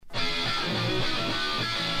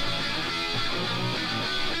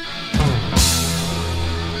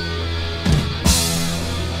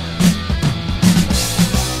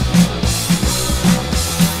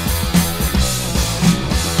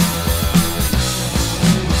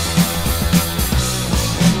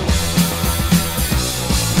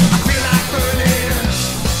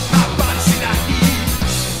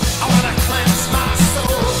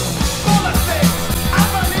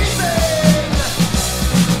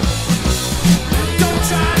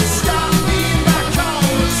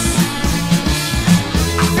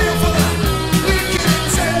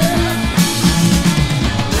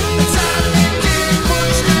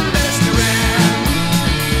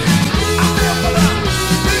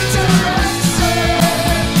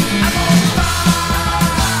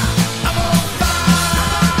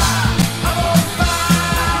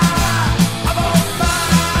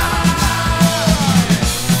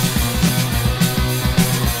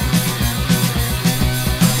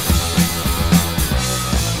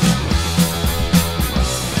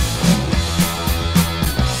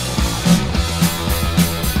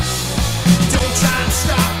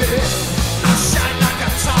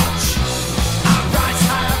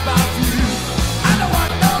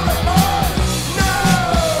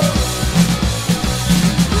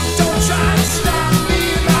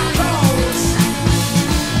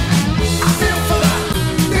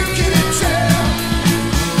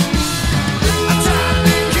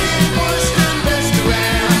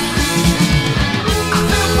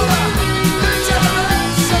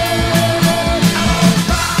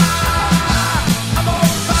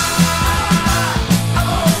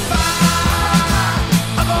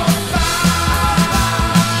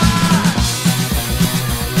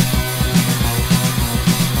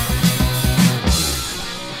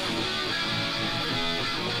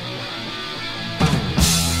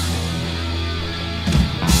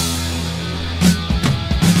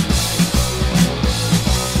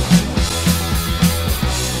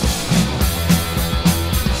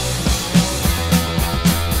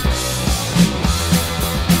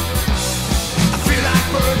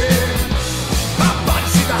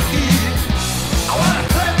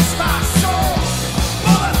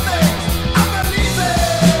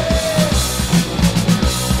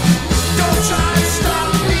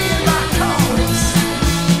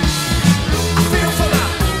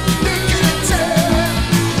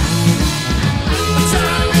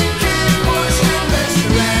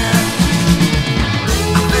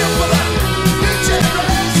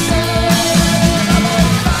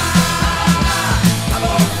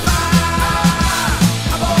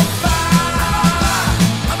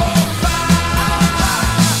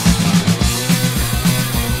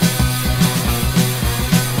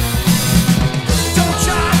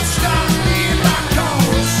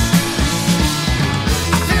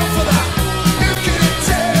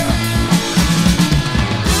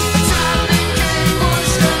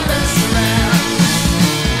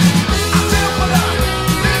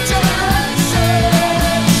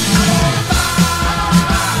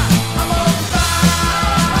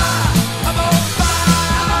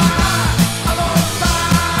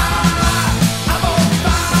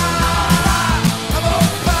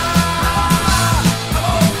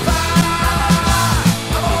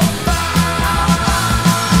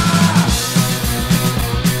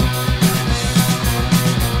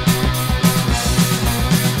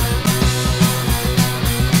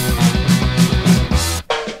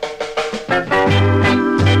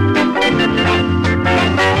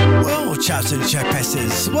out to the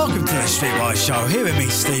Chepesses. Welcome to the Streetwise Show. Here with me,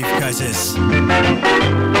 Steve Curtis.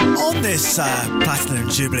 On this Platinum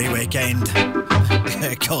Jubilee weekend,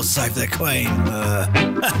 God save the Queen.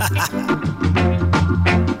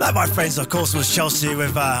 That, my friends, of course, was Chelsea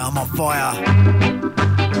with I'm on Fire.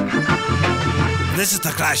 This is The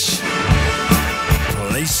Clash.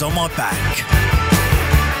 Police on My Back.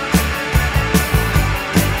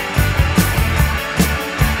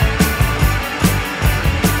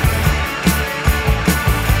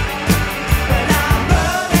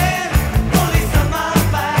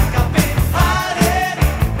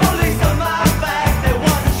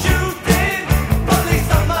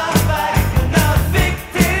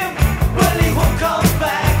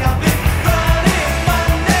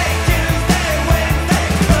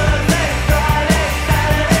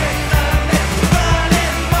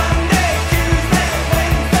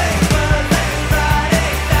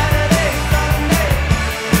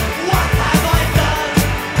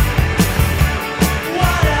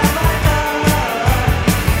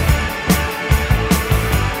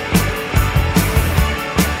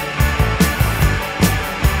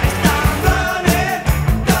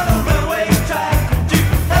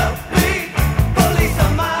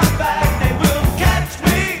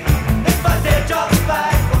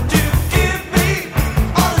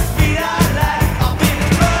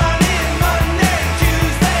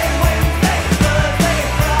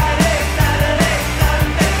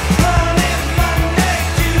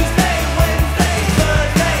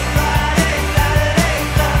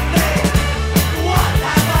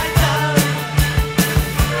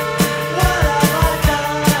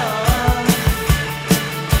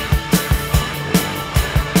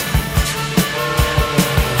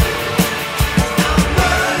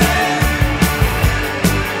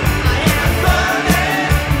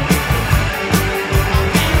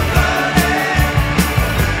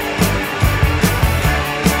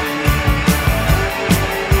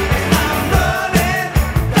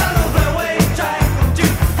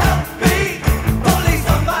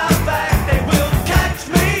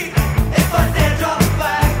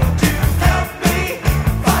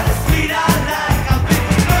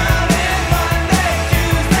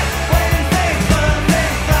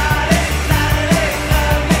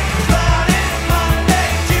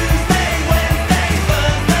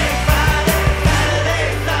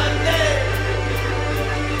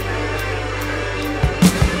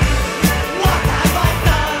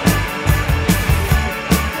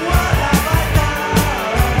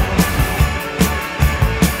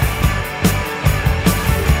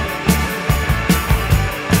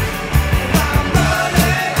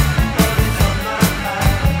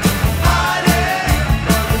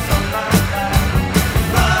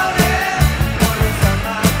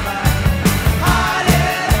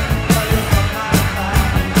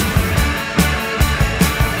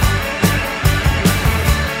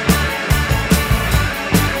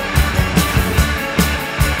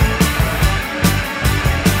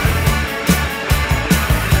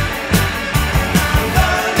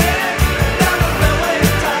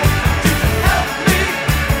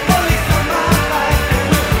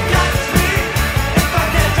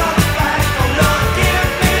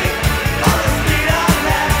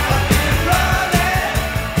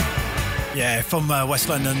 From West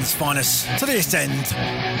London's finest to the East End.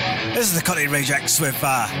 This is the Cotton Rejects with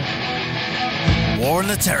War on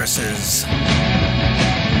the Terraces.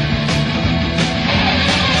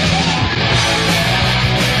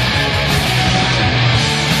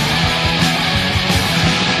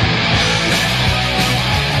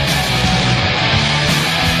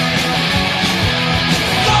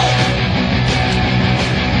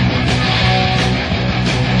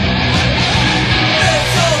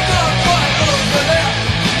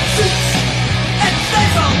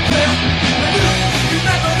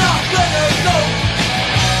 Remember not, let her go.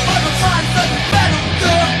 Other times, let the battle go.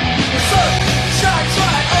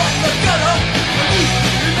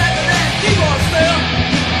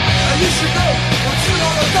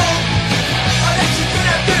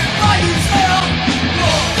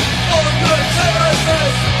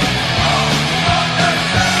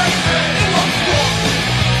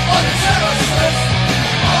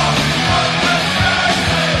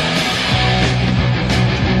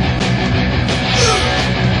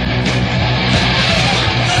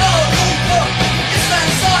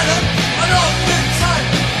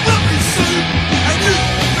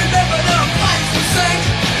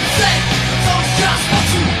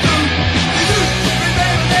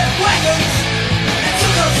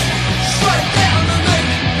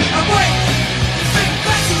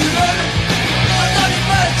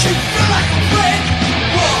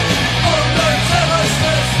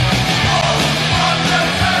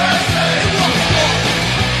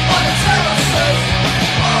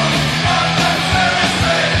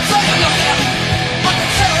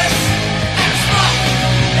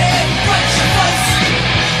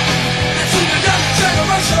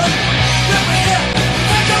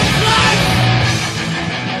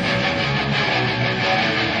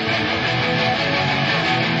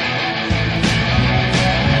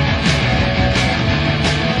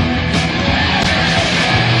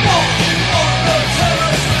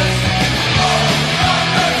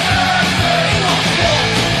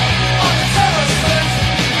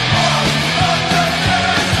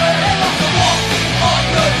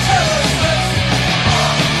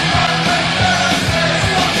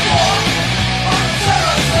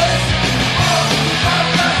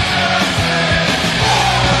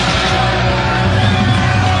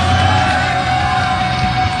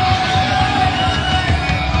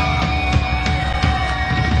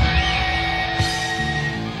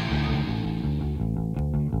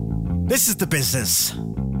 This is The Business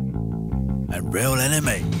and Real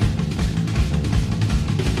Enemy.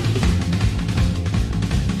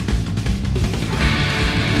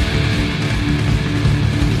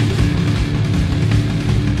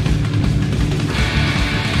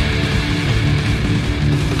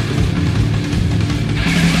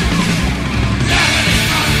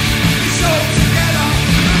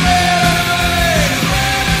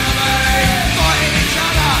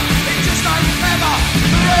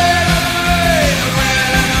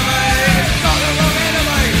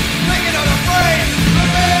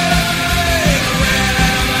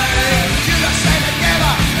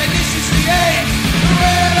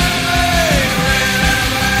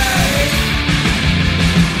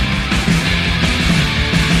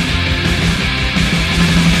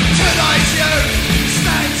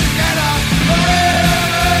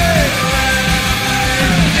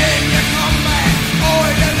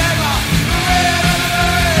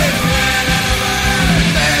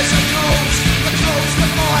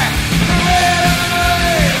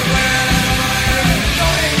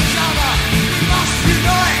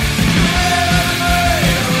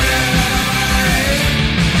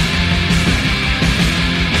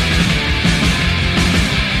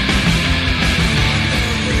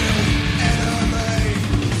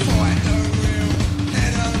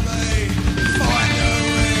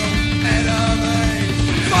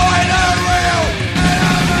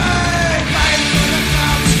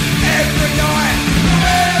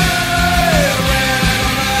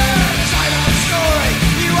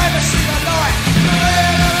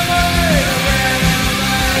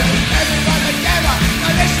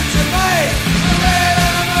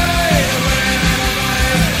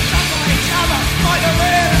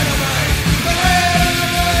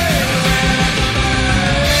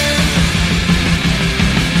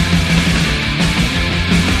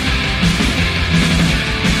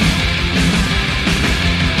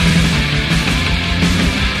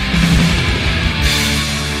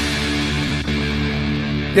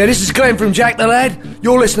 Yeah, this is Glenn from Jack the Lad.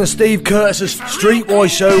 You're listening to Steve Curtis's Streetwise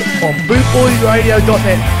Show on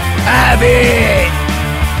bootboyradio.net. Have it!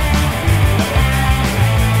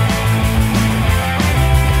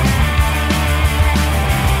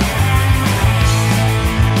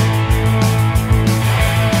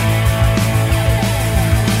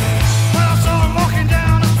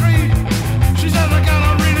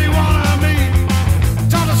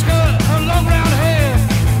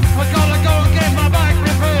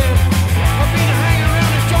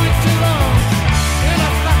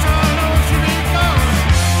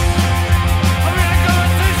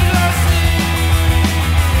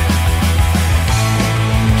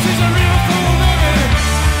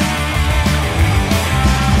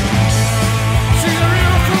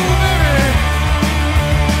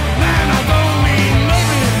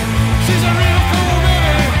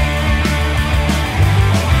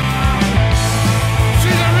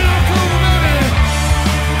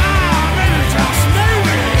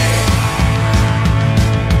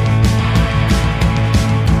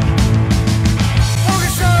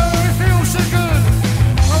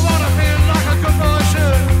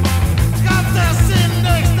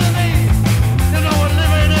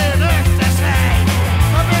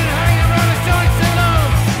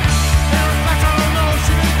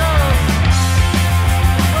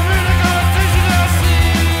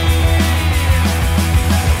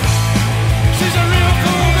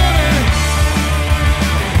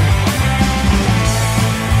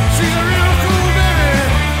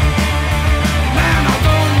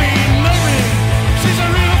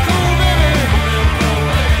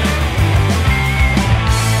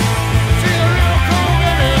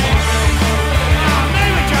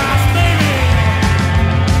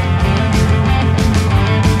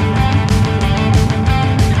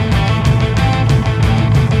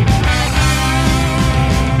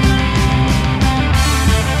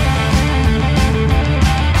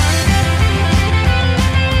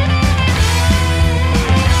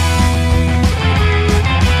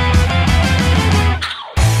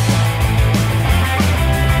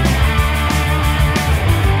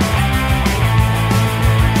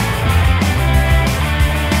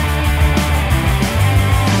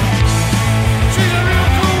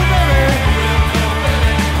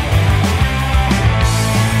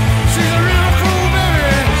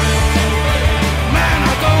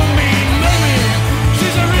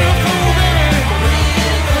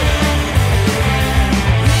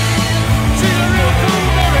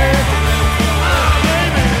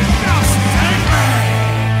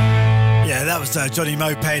 Johnny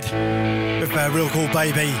Moped with Real Cool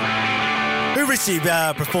Baby, who recently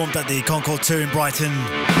performed at the Concord 2 in Brighton in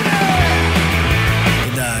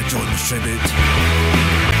Jordan's tribute.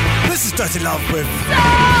 This is Dirty Love with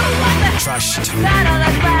Trashed. I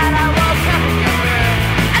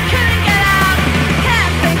couldn't get out,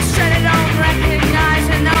 can't think straight, I don't recognize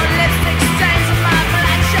it. No lipstick stains on my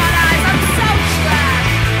bloodshot eyes. I'm so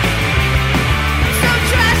trash, so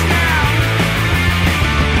trash now.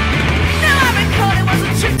 Now I recall it was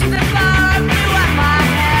a trip to the bar. I blew out my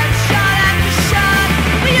head, shot after shot.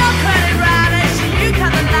 We all cut it round as you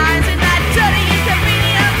cut the lines in that dirty,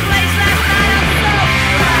 inconvenient place last night. I'm so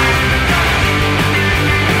trash.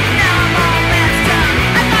 Now I'm all messed up,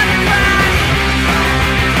 I gotta crash.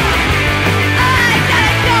 I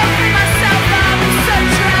gotta go free myself up. I'm so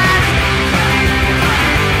trash,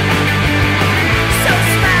 so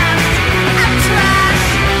smashed. I'm trash,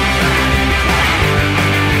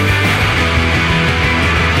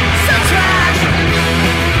 so trash.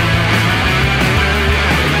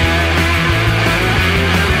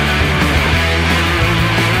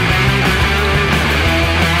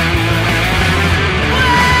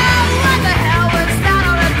 Well, what the hell was that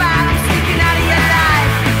all about? I'm sneaking out of your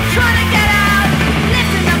life, trying to get out,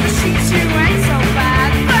 lifting up the sheets. You ain't so bad,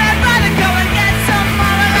 but I'd rather go and get some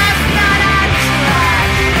more. Last night I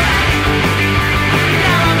trashed.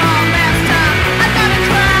 Now I'm all messed up, I gotta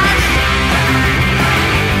crash.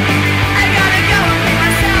 I gotta go and pick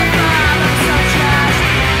myself up. I'm so trashed,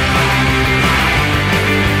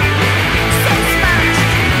 so smashed.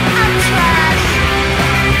 I'm trash.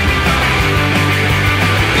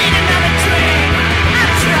 Need another drink.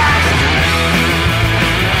 I'm trashed.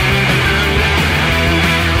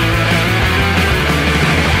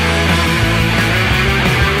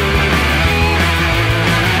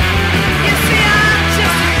 You see, I'm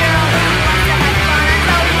just a girl who wants to have fun and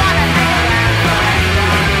don't wanna hang around for fun.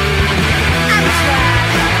 I'm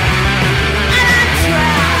trash, and I'm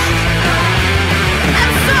trashed.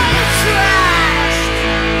 I'm so trashed.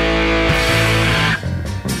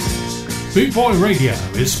 Boot Boy Radio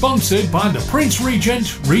is sponsored by the Prince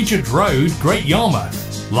Regent, Regent Road, Great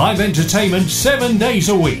Yarmouth. Live entertainment 7 days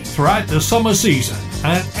a week throughout the summer season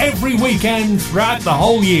and every weekend throughout the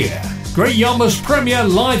whole year. Great Yarmouth's premier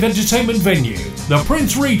live entertainment venue, the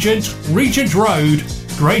Prince Regent, Regent Road,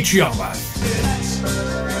 Great Yarmouth.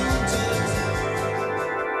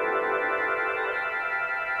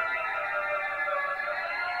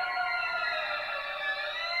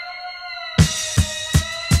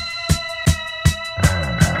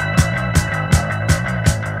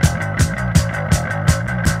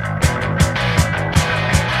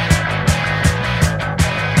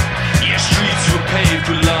 Your streets were paved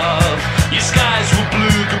with love, your skies were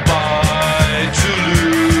blue, goodbye to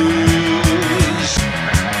lose.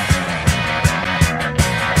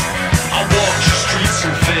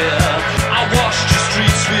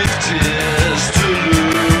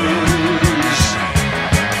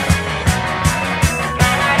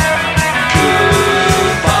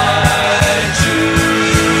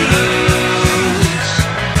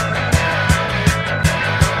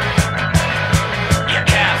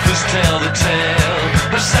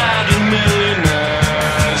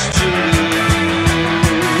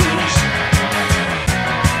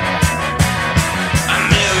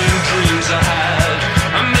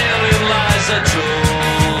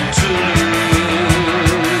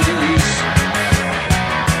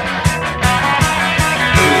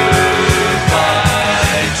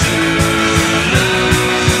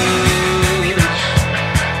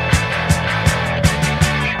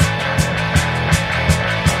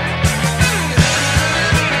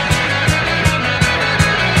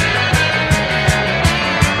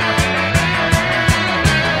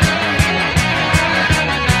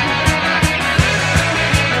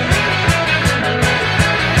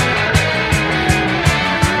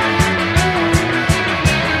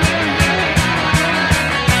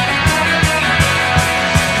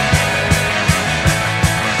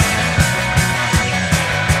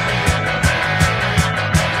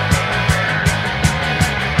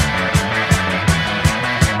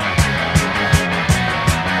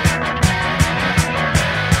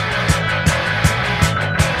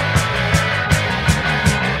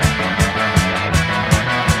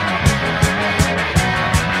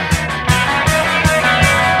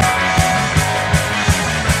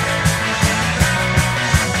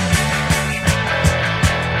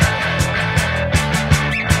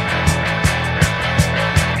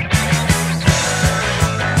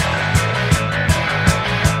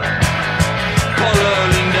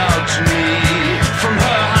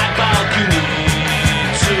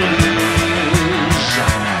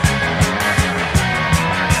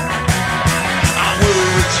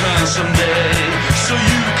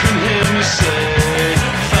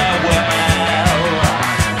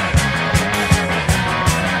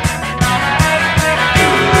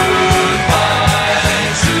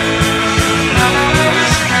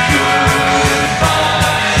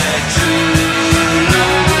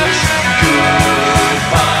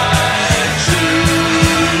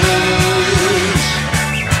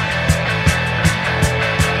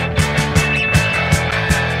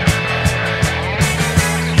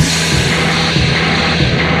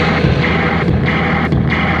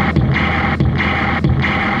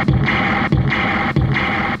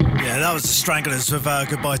 Stranglers with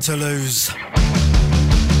Goodbye Toulouse.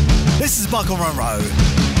 This is Michael Monroe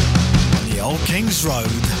on the Old King's Road.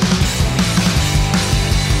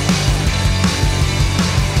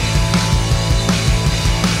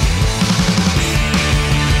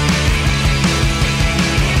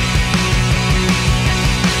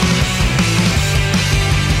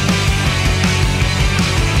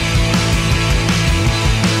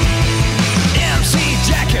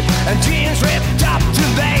 And jeans ripped up to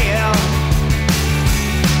there,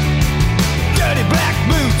 dirty black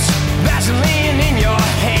boots, Vaseline in your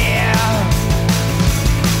hair.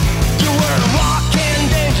 You were a walking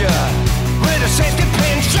danger with a safety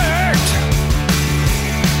pin shirt,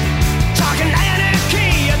 talking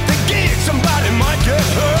anarchy at the gig, somebody might get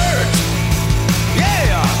hurt.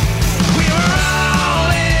 Yeah, we were all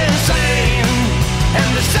insane,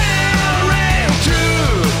 and the sound rang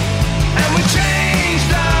true, and we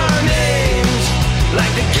changed our names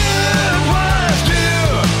like the good ones do.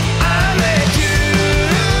 I met you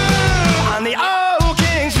on the Old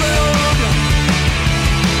King's Road,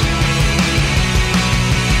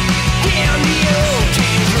 down the Old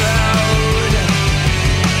King's Road.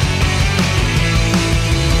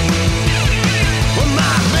 Well,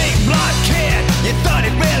 my big blonde kid, you thought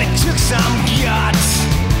it really took some guts.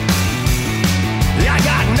 I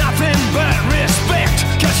got nothing but respect,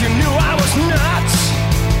 'cause you knew I was nuts.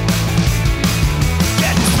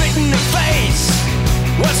 Getting spit in the face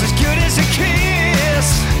was as good as a kiss,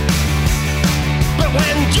 but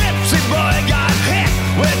when Gypsy Boy got hit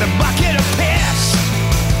with a bucket of piss,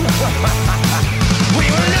 we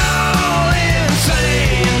were all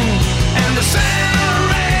insane, and the sound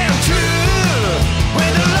rang true,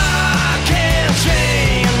 with a lock and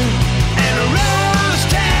chain and a rose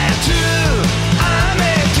tattoo. I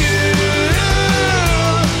met you.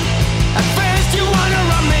 At first you wanna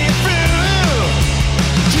run me through.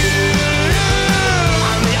 You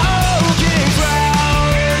on the Old King's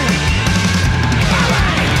Road.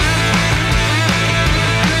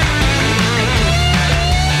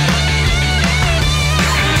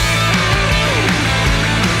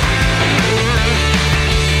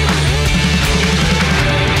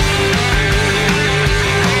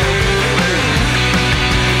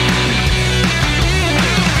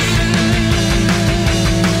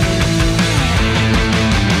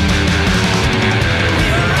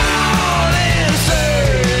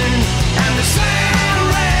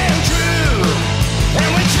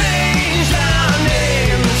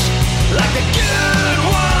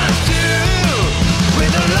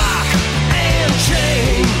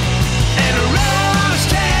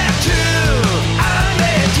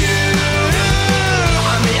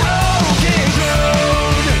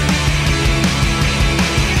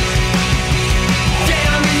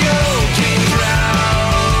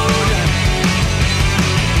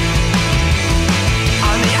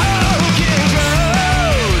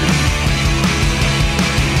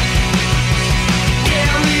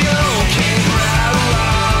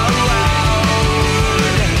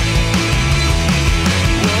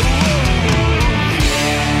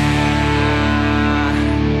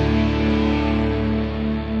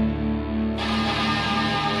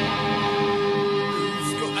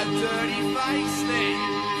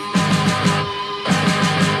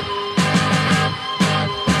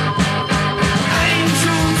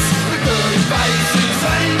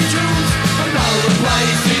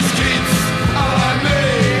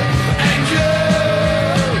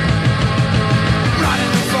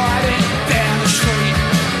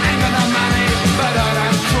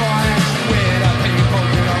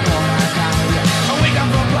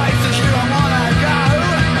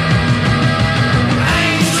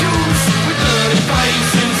 Angels with dirty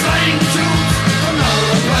faces, angels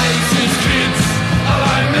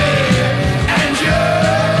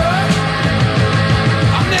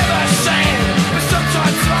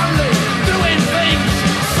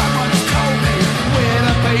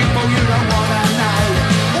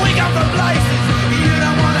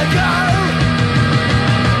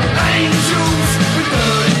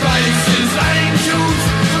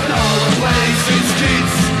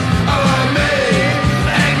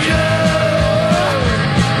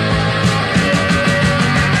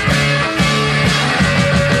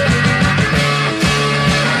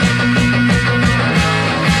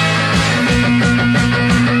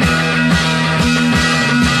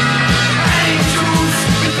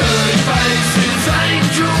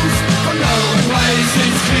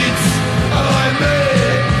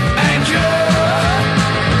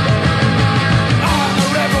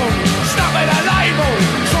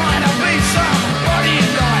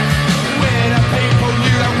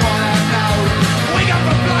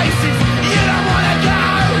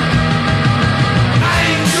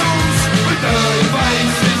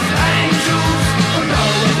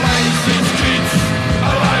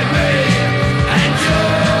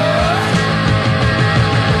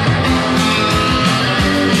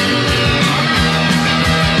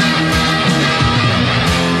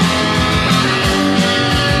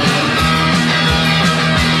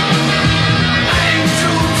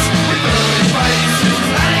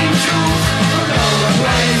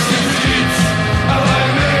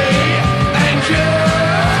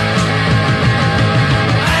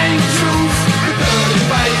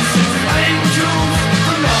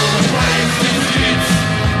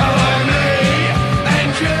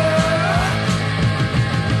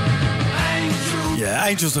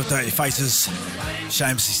Angels of Dirty Faces,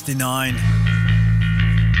 Shame 69.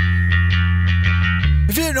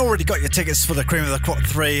 If you haven't already got your tickets for the Cream of the Crop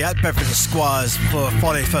 3 at Bedford Squires for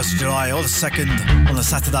Friday 1st of July or the 2nd on the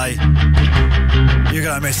Saturday, you're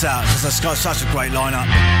going to miss out because it's got such a great lineup.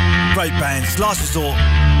 Great bands, Last Resort.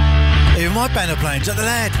 Even my band are playing, Jack the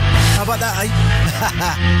Lad. How about that, eh?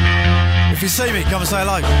 If you see me, come and say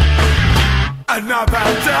hello. Another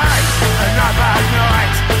day, another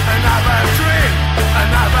night, another dream,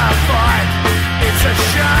 another fight. It's a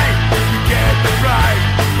shame we get the right.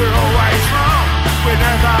 We're always wrong, we're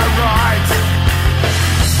never right.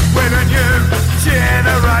 When a new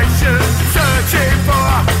generation searching for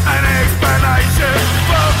an explanation.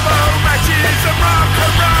 Football matches and rock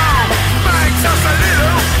and roll makes us a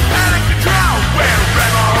little out of control. We're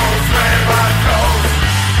rebels, we're cold.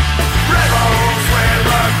 Rebels,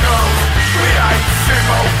 we're cold. We ain't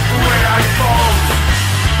simple, we ain't bold.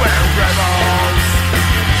 We're rebels,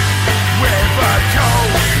 we're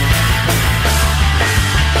cold.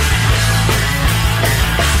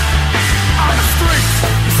 On the streets,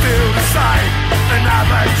 it's still the same.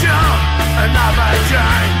 Another jump, another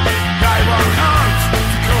jam. They won't hunt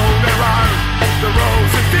to call their own. The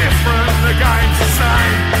rules are different, the game's the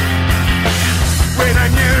same. With a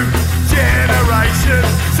new generation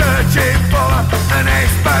searching for an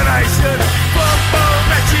explanation. Football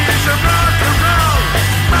matches and rock and roll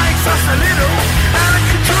makes us a little out of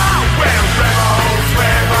control. We're rebels,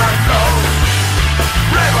 we're cold.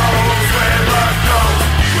 Rebels, we're cold.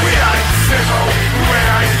 We ain't civil, we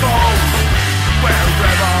ain't bold. We're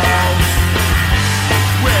rebels,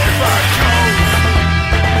 we're cold.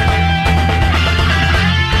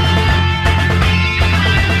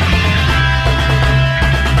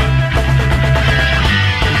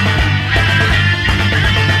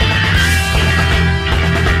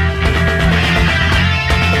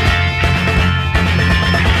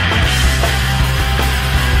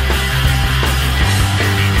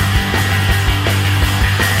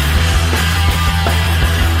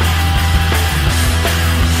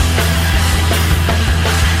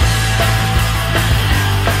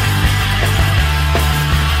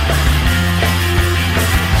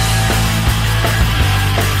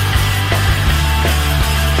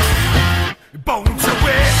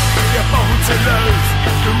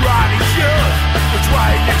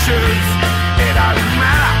 It don't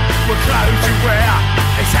matter what clothes you wear,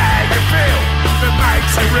 it's how you feel that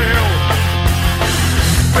makes it real.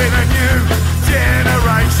 With a new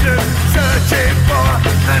generation searching for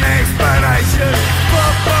an explanation.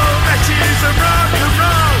 Football matches and rock and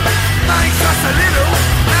roll makes us a little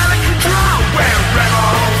out of control. We're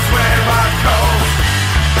rebels, we're cold.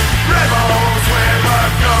 Rebels,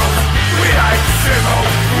 we're cold. We ain't civil,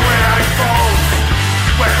 we ain't bold.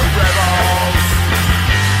 We're rebels.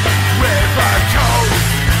 River Coast.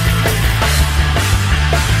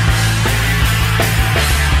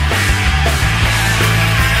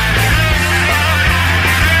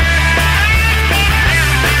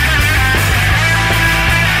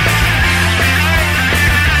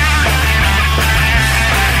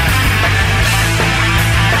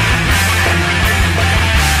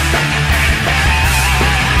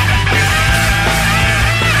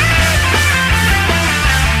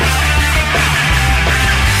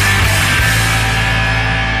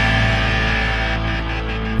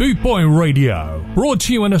 Bootboy Radio, brought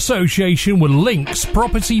to you in association with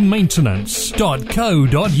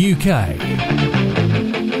linkspropertymaintenance.co.uk.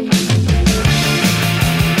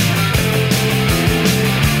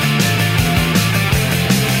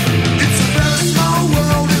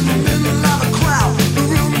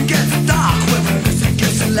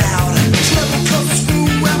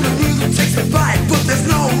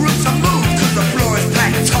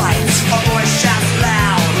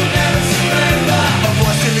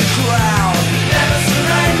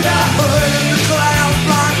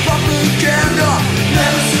 Propaganda,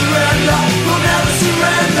 never surrender.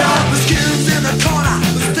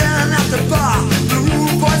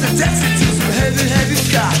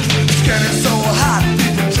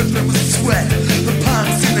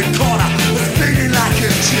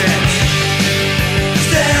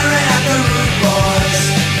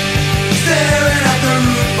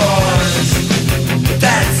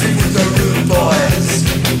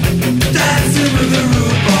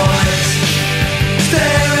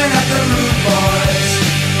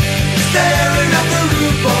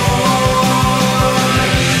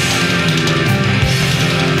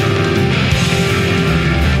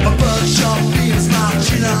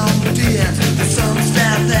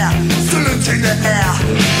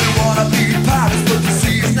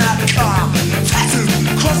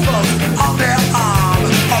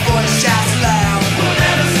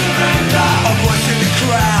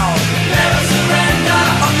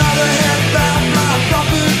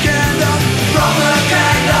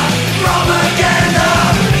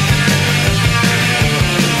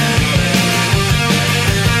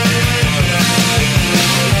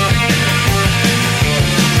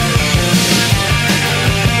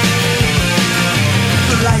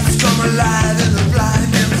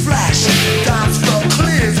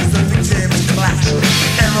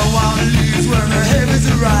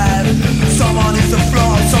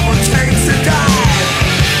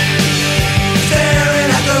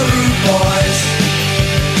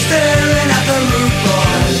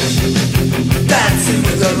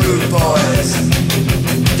 rude boys,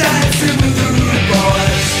 dancing with the rude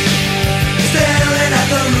boys, staring at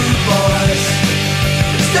the rude boys,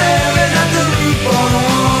 staring at the rude boys.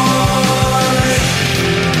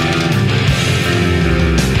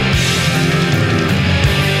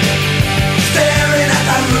 Staring at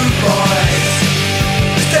the rude boys,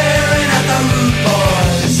 staring at the rude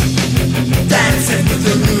boys, dancing with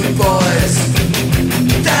the rude boys,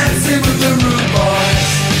 dancing with the rude boys,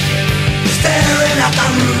 staring at the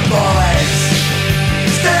rude boys,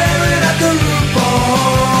 staring at the rude boys.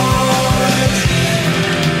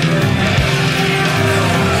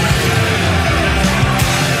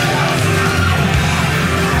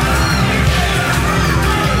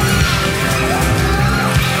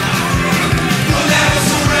 We'll never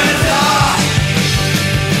surrender.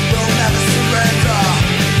 We'll never surrender.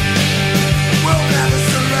 We'll never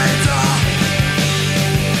surrender.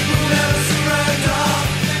 We'll never surrender.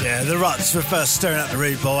 Yeah, the Ruts were first staring at the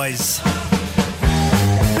Rude Boys.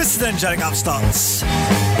 This is the Angelic Upstarts.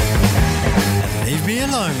 Leave me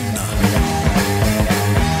alone.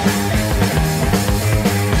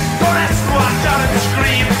 Don't ask me why I shout and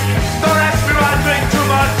scream. Don't ask me why I drink too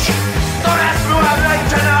much. Don't ask me why I'm late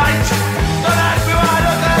tonight. Don't ask me why I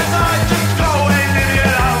look outside. Just go away, leave me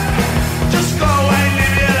alone. Just go away,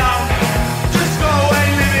 leave me alone. Just go away,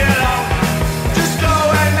 leave me alone. Just go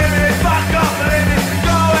away, leave me fuck off, leave me.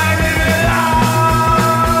 Go away, leave me alone.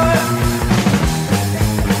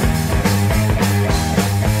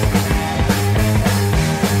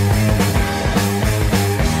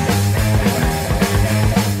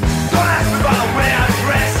 Don't ask me about the way I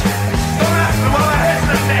dress. Don't ask me why my hair's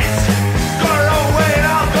a mess. Got a long way and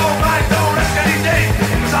I'll go back. Don't ask anything,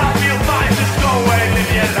 'cause I'll feel fine. Just go away, leave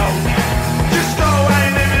me alone. Just go away,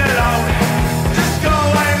 leave me alone. Just go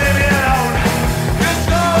away, leave me alone. Just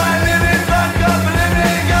go away, leave me fuck up, leave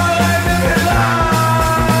me, go away, leave me alone.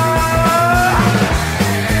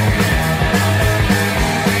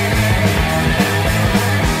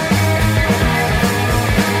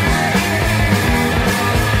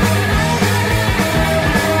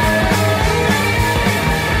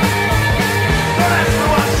 Don't ask me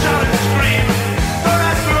why I shout and scream. Don't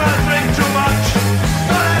ask me why I drink too much.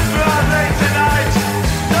 Don't ask me why I'm late tonight.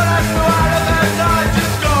 Don't ask me why I look outside.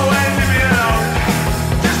 Just go away, leave me alone.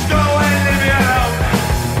 Just go away, leave me alone.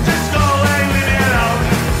 Just go away, leave me alone.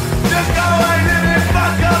 Just go away, leave me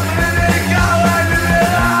fuck up, leave me, go away, leave me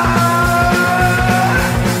alone.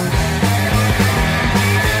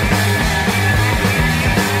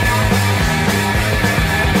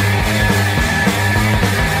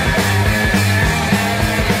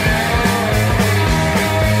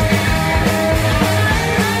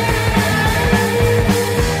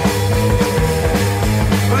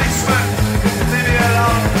 Policeman, leave me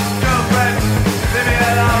alone. Girlfriend, leave me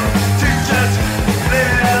alone. Teachers,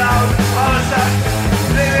 leave me alone. Officer,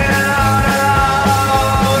 leave me alone, alone.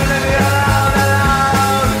 Leave me alone,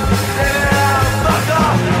 alone. Leave me alone, fuck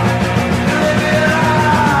off. Leave me alone.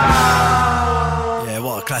 Yeah,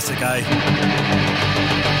 what a classic, eh?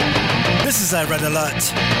 This is their Red Alert.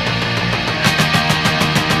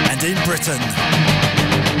 And in Britain.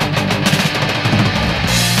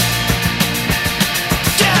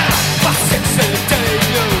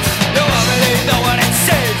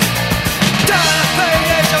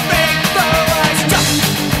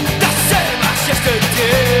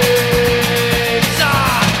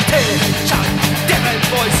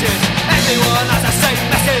 Everyone has the same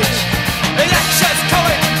message. Elections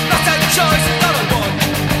coming, not a choice, not a one.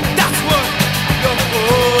 That's what you're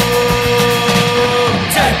for.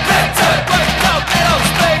 Take Britain, wake up, it'll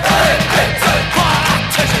speak. Britain,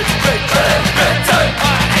 politicians, Britain, Britain,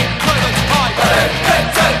 employment high.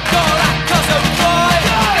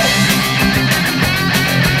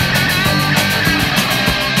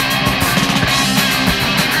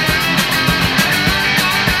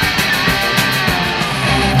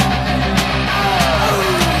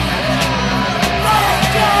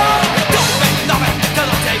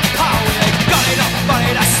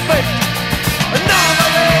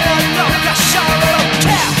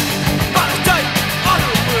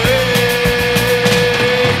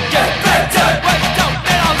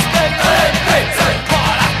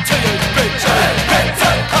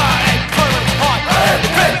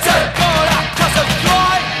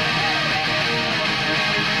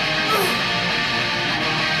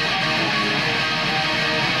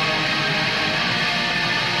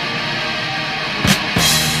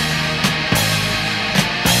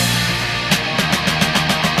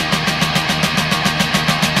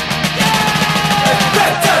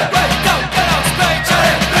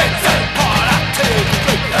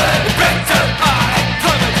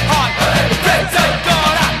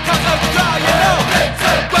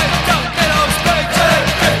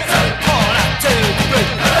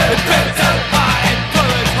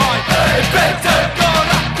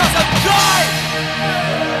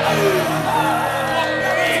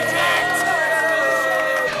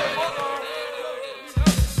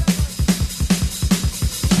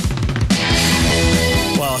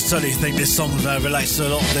 certainly think this song relates to a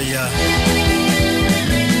lot of the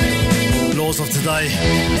laws of today.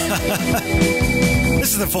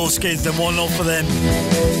 This is the Four Skins and One Love for Them.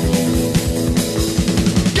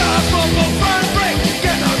 Go from the front break,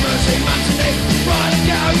 get no mercy, man today. Ride and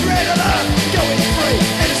go, red alert, going free,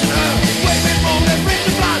 innocent earth. Wait me wrong, then rich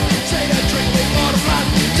the blood. Say a drink with water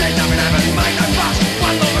blood. Say nothing happen, make no fuss.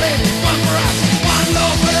 One love for them, one for us. One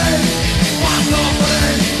love for them, one love for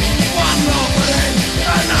them. One love for them,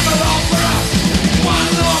 another love for us. One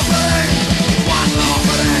love for them, one love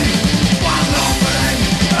for them. One love for them,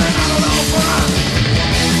 another love for us.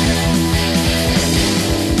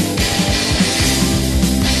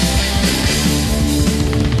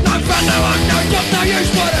 No fun, no one, no job, no use.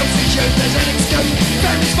 What else is you? There's an excuse.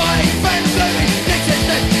 Family's fighting, family's looting. Next is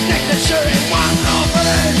death, next is shooting. One love for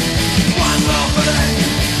them, one love for them.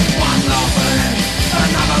 One love for them,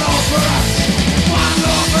 another love for us. One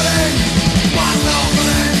love for them, one love for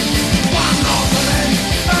them. One love for them,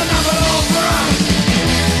 another love for us.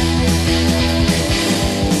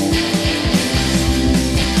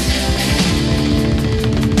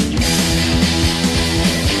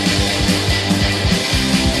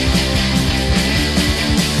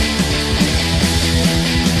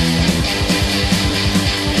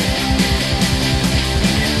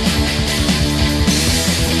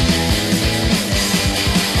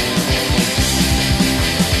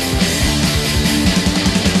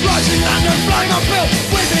 Flying on field,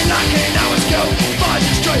 we've been lucky, now it's go.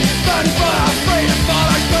 Fighting straight, burning fire, freedom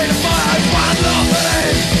follows, freedom follows. One love for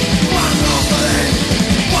them, one love for them.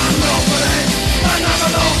 One love for them, another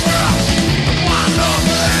love for us. One love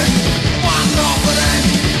for them, one love for them.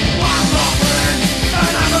 One love for them,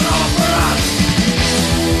 another love for us.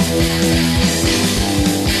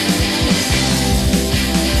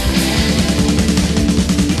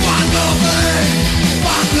 One love for them,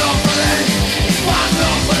 one love for them. One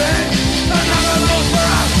love for them, another love for us. One love for them, one love for them. One love for them, another love for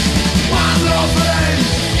us. One love for them,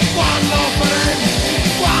 one love for them.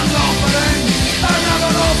 One love for them,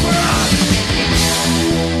 another love for us.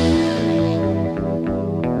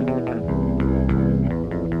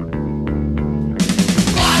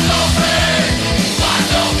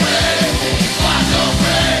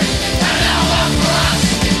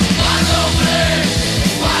 One love for them,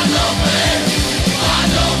 one love for them. One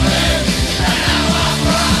love for them, another love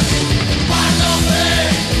for us. One love for them,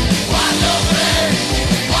 one love for them.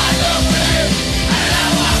 One love for them,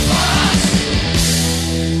 another love for us.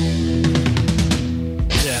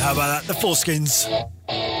 Yeah, how about that? The Four Skins.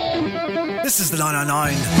 This is the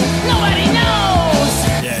 909. Nobody knows,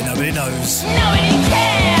 Yeah, nobody knows. nobody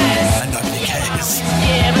cares. And nobody cares.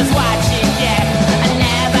 Everyone's watching, yeah. I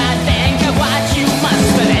never think of what you must,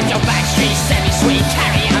 but it's your backstreet semi-sweet.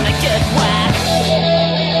 Carry on the good work.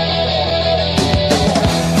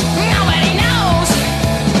 Nobody knows,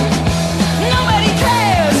 nobody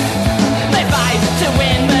cares. They fight to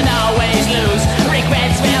win but always lose.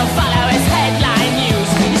 Regrets will follow as headline news.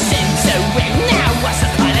 Sin to win, now what's the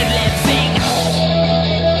point of living?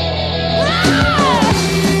 Ah!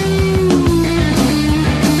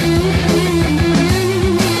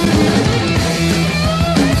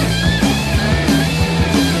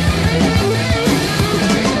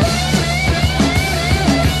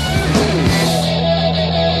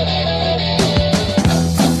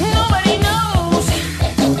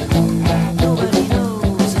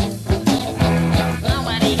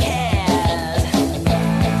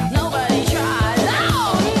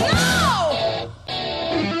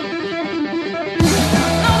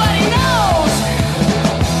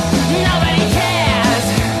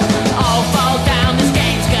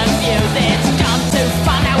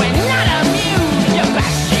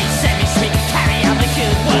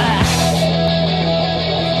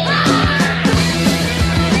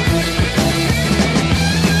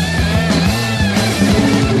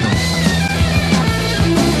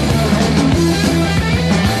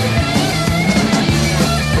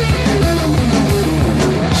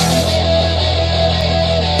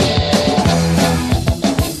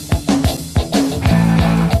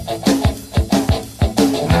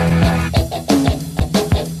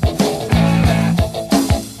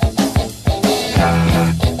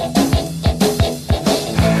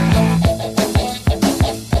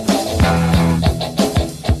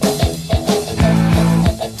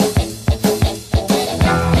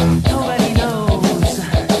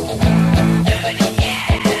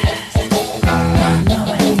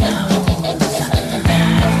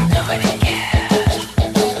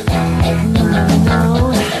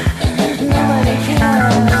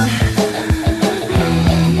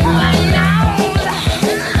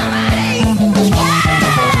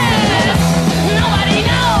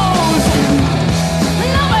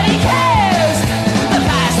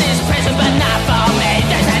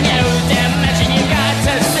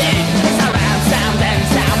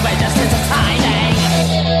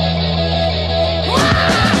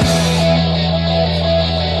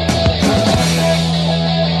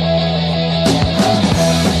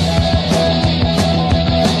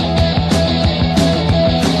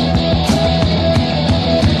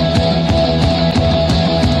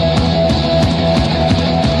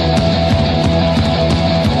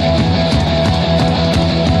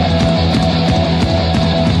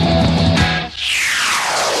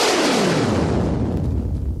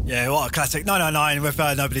 classic 999 with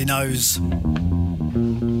Nobody Knows.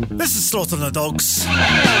 This is Slaughter and the Dogs. And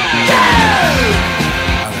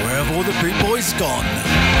where have all the boot boys gone?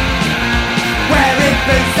 Wearing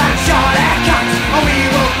boots and short haircuts, and we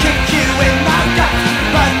will kick you in the gut.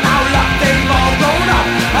 But now look, they've all grown up,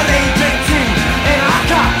 and they drink tea in our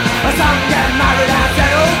cup. Some get married and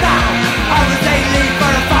settle down, others they leave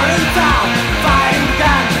for a foreign town. Fighting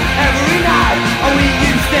guns every night, and we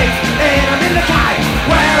use sticks in a midnight.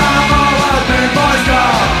 Where are all the boot boys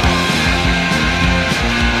gone?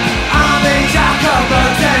 I'm in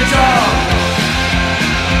Jacobin Central.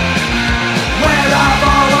 Where have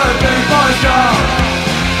all the boot boys gone?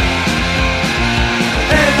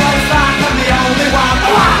 It looks like I'm the only one.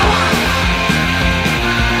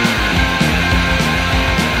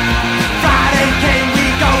 Friday came, we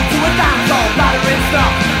go to a dance hall, blathering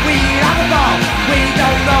stuff. We have a ball, we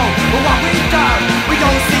don't know what we've done. We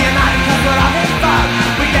don't see a night cause we're having fun.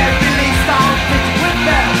 We get released on pitch with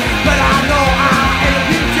Bell, but I know I end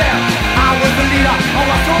up in jail. I was the leader, I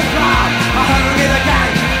was so proud. I hung with the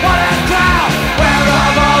gang, what a crowd. Where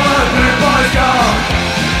have all the boot boys gone?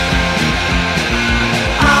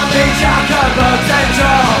 I'm in Jacobin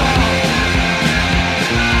Central.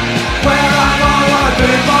 Where have all the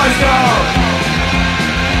boot boys gone?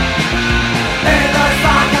 It looks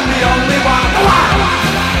like I'm the only one.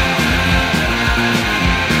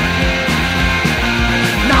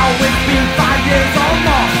 Now it's been 5 years or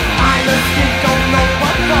more. I just don't know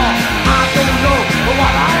what for. I don't know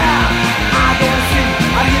what I am. I don't see,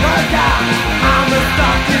 I never down. I'm a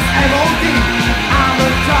Scottish MOD. I'm a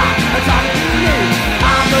try to be me.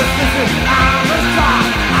 I must listen, I must try.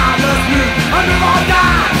 I must move, I move or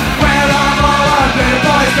die. Where have all the big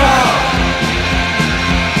boys gone?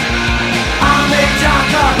 I'm in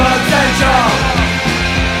Jacobin Central.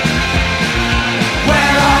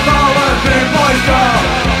 Where have all the big boys gone?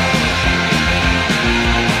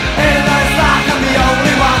 It looks like I'm the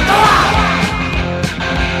only one.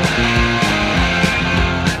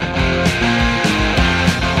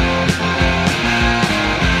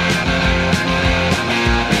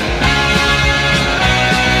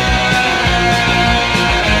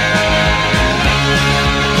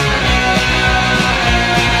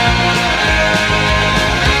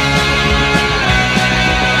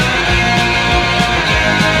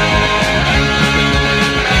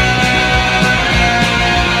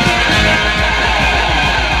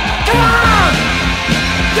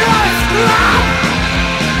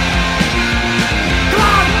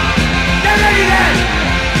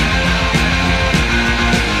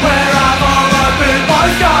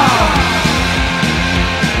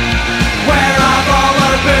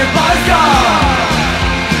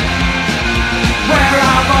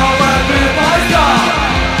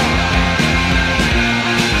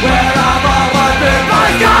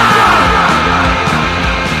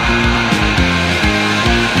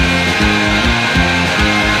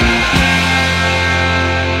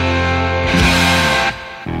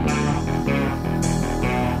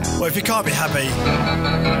 Well, if you can't be happy,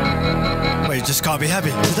 well, you just can't be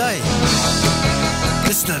happy today.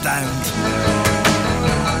 Listen to the Damned.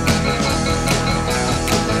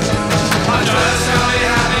 I just can't be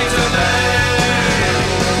happy today.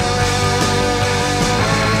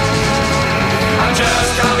 I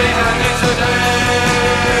just can't be happy today.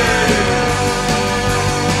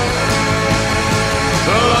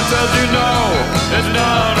 The Lord says you know it's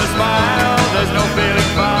not a smile. There's no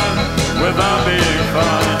feeling fun without being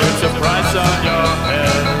fun. It's a price on your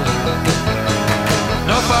head.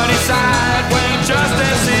 No funny side when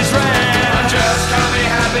justice is red. I just can't be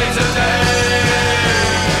happy today.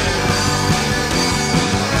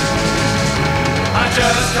 I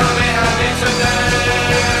just can't be happy today.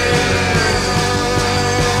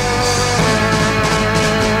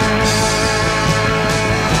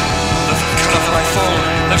 They've cut off my phone.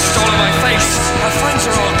 They've stolen my face. My friends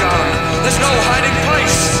are all gone. There's no hiding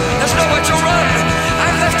place. There's nowhere to run.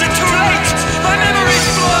 I've left it too late. My memory's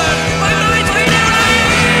blurred. My mind's been erased.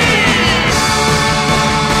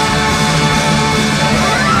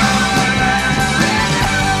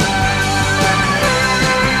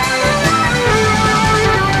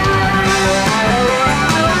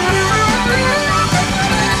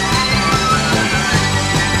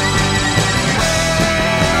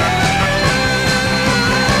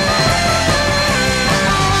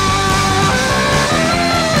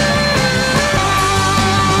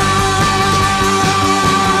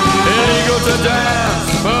 To dance,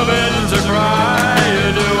 forbidden to cry. You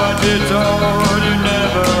do what you're told. You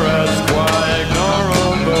never ask why. Ignore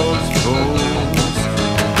all those fools.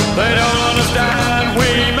 They don't understand. We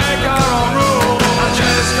make our own rules. I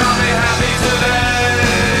just can't be happy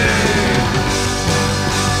today.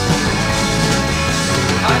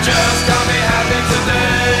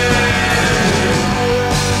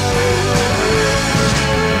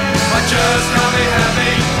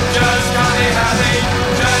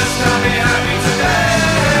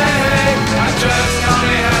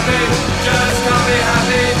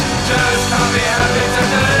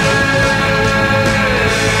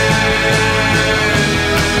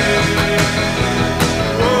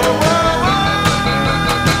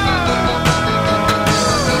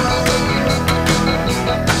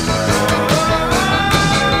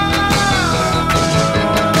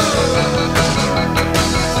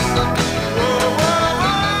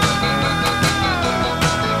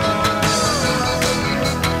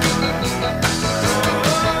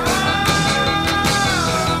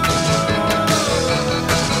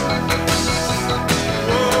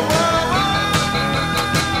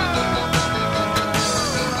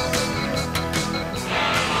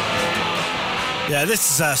 Yeah,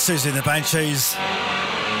 this is Susie and the Banshees.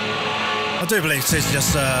 I do believe Susie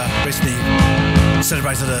just recently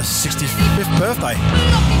celebrated her 65th birthday.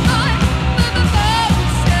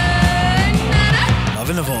 Love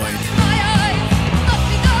in the Void.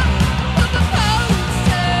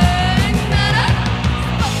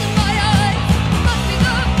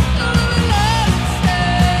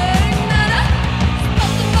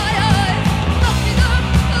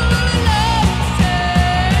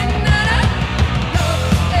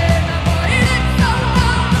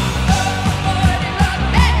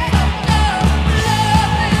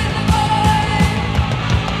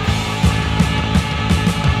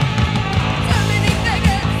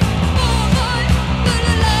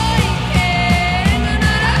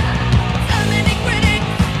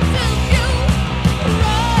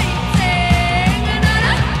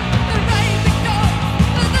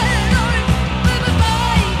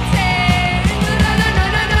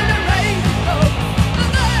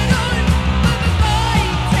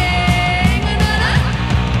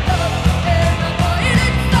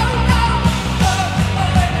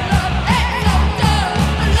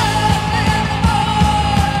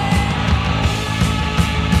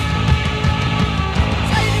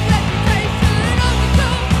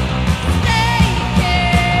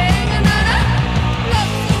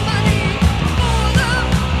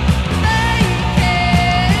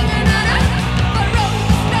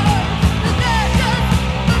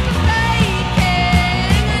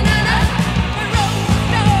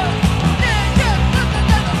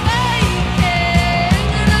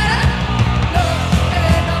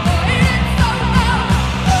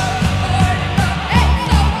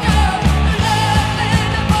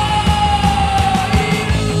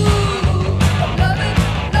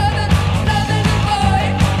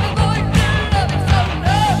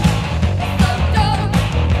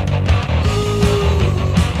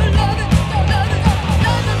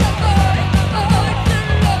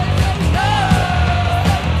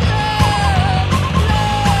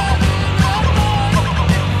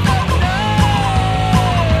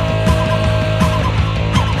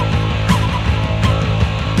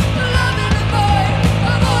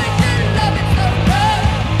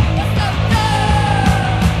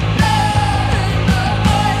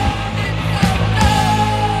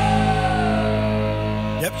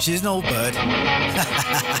 She's an old bird.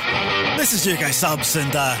 This is UK Subs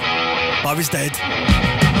and Bobby's dead.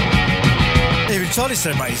 Even Charlie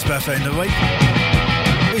celebrated his birthday in the week.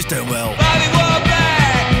 He's doing well. Bobby walk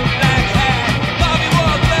back, black hat. Bobby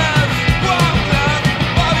walk left, walk left.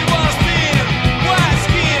 Bobby walk spin, white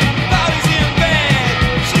skin. Bobby's in bed,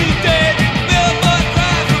 she's dead. Billboard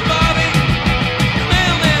cried for Bobby. The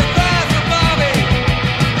mailman cried for Bobby.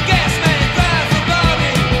 The gas man cried for Bobby.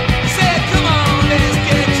 He said, come on, let's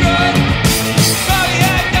get drunk. Bobby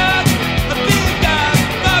had a dog, a big dog.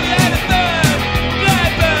 Bobby had a bird,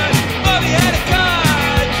 blackbird. Bobby had a car,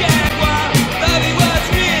 a Jaguar. Bobby was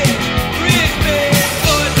rich, rich man.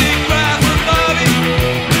 Boys they cry for Bobby,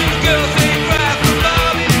 little girls they cry for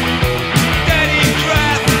Bobby. Daddy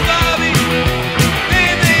cried for Bobby,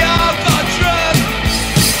 then they all got drunk.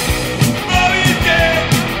 Bobby's dead.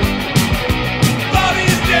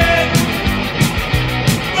 Bobby's dead.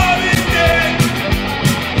 Bobby's dead.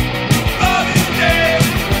 Bobby's dead.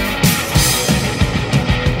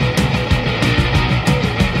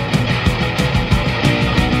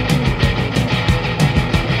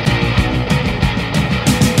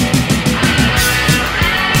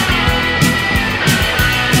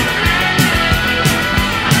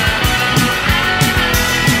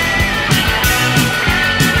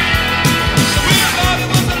 When Bobby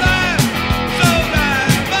was alive, so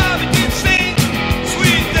alive, Bobby did sing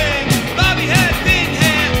sweet things. Bobby had pink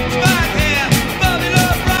hair, spiked hair. Bobby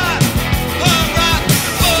loved rock, punk rock.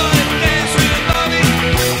 Boys dance with Bobby,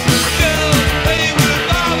 girls play with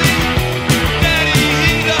Bobby. Daddy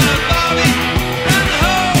he loved Bobby, and the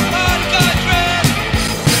whole party got drunk.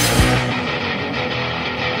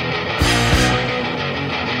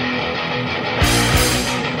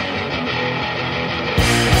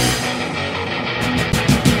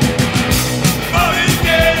 Bobby's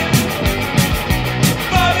dead.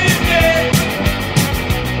 Bobby's dead.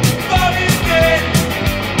 Bobby's dead.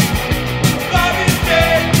 Bobby's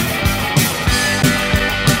dead.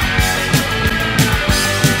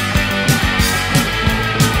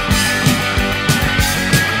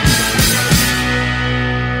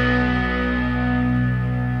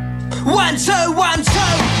 One, two, one,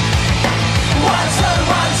 two. One, two,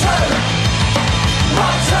 one, two.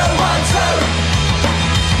 One, two, one, two.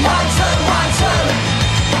 One, two, one, two.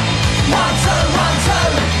 One, two, one, two.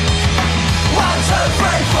 1, 2,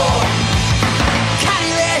 3, 4.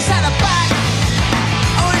 Candy ears at the back.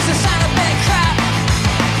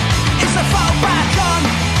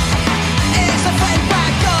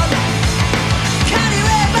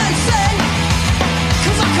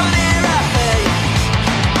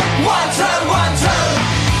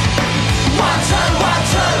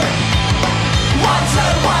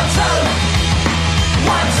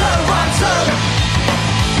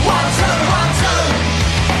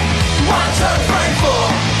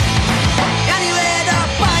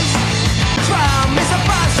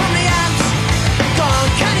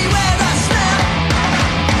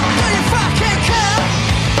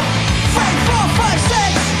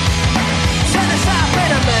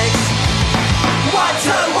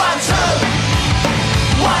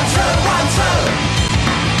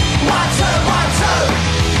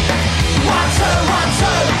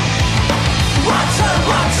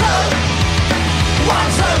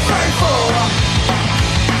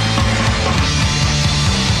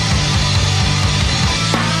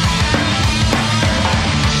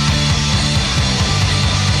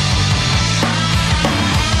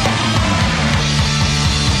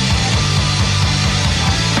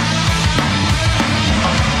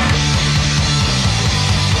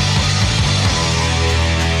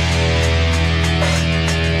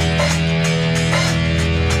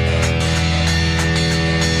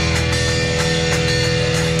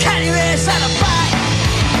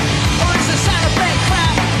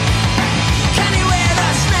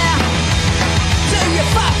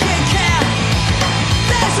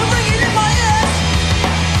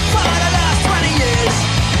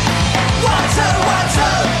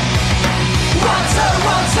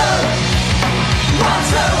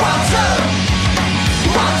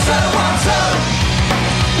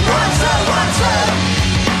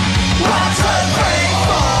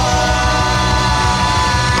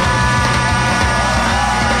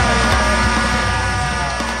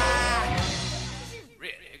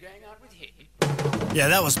 Yeah,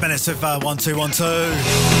 that was Menace with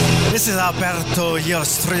 1212. This is Alberto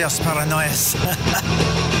Yostrias Paranoias.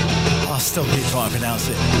 I'll still keep trying to pronounce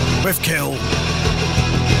it. With Kill.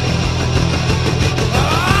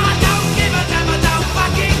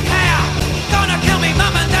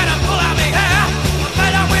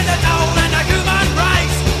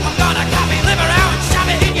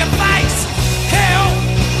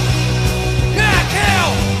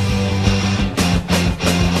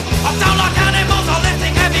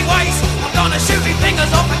 Shoot me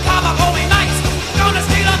fingers off and carve up all me mates. Gonna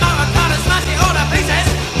steal a motor car and smash it all to pieces.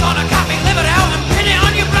 Gonna cut me liver out and pin it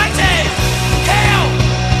on your braces. Kill!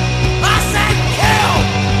 I said kill!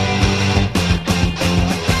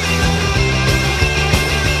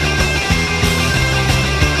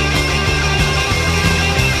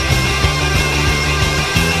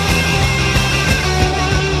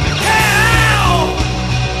 Kill!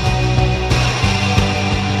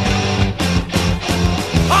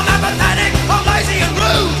 I'm apathetic. I'm lazy and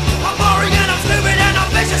rude. I'm boring and I'm stupid and I'm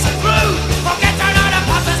vicious and rude. I'll get thrown out of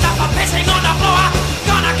pubs and stuff. I'm pissing on the floor.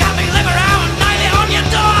 Gonna cut me liver out and nail it on your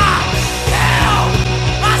door. Kill!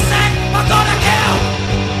 I said I'm gonna kill.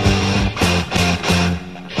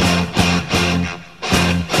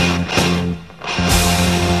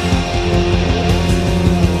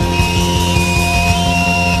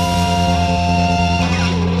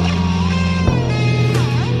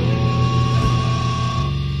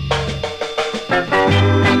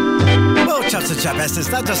 Well, chaps and chapesses,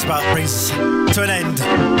 that just about brings to an end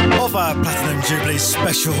of our Platinum Jubilee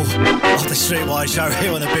special of the Streetwise show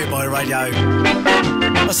here on the Boot Boy Radio.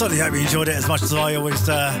 I certainly hope you enjoyed it as much as I always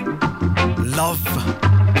love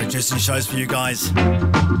producing shows for you guys.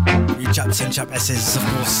 You chaps and chapesses, of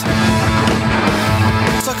course.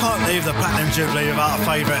 So I can't leave the Platinum Jubilee without a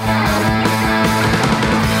favourite.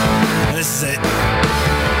 And this is it.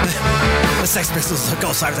 The Sex Pistols have got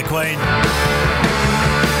to save the Queen.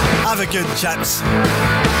 Have a good chaps.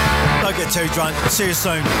 Don't get too drunk. See you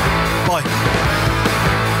soon. Bye.